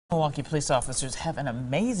Milwaukee police officers have an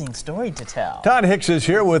amazing story to tell. Todd Hicks is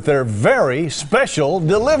here with their very special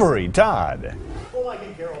delivery. Todd.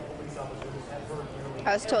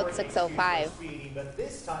 I was told 6:05. But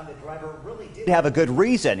this time the driver really did have a good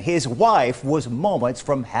reason. His wife was moments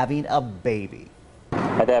from having a baby.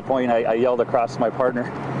 At that point, I yelled across my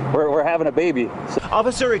partner, we're having a baby.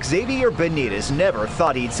 Officer Xavier Benitez never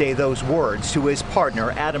thought he'd say those words to his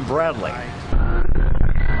partner, Adam Bradley.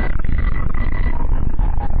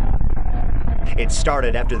 It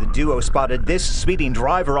started after the duo spotted this speeding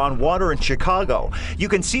driver on water in Chicago. You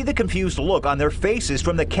can see the confused look on their faces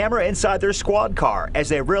from the camera inside their squad car as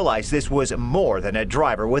they realized this was more than a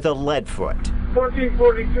driver with a lead foot.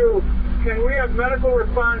 1442, can we have medical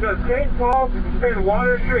respond to St. Paul and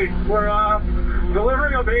Water Street? We're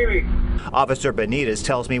delivering a baby. Officer Benitez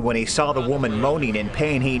tells me when he saw the woman moaning in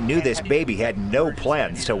pain, he knew this baby had no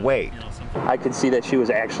plans to wait. I could see that she was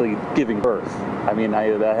actually giving birth. I mean,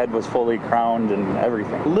 the head was fully crowned and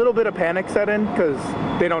everything. A little bit of panic set in because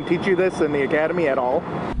they don't teach you this in the academy at all.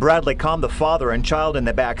 Bradley calmed the father and child in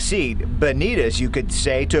the back seat. Benitez, you could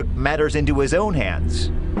say, took matters into his own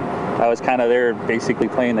hands. I was kind of there basically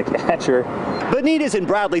playing the catcher. Benitez and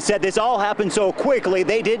Bradley said this all happened so quickly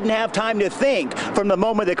they didn't have time to think. From the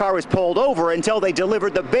moment the car was pulled over until they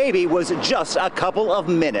delivered the baby was just a couple of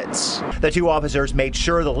minutes. The two officers made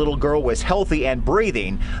sure the little girl was healthy and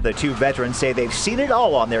breathing. The two veterans say they've seen it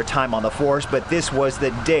all on their time on the force, but this was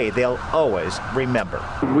the day they'll always remember.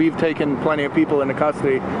 We've taken plenty of people into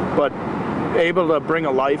custody, but able to bring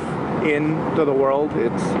a life into the world,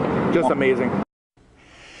 it's just amazing.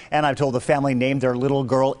 And I'm told the family named their little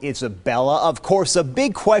girl Isabella. Of course, the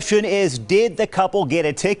big question is, did the couple get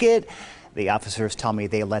a ticket? The officers tell me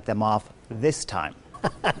they let them off this time.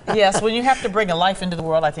 Yes, when you have to bring a life into the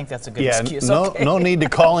world, I think that's a good excuse. No need to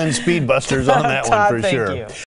call in speed busters on that one for Todd, sure. thank you.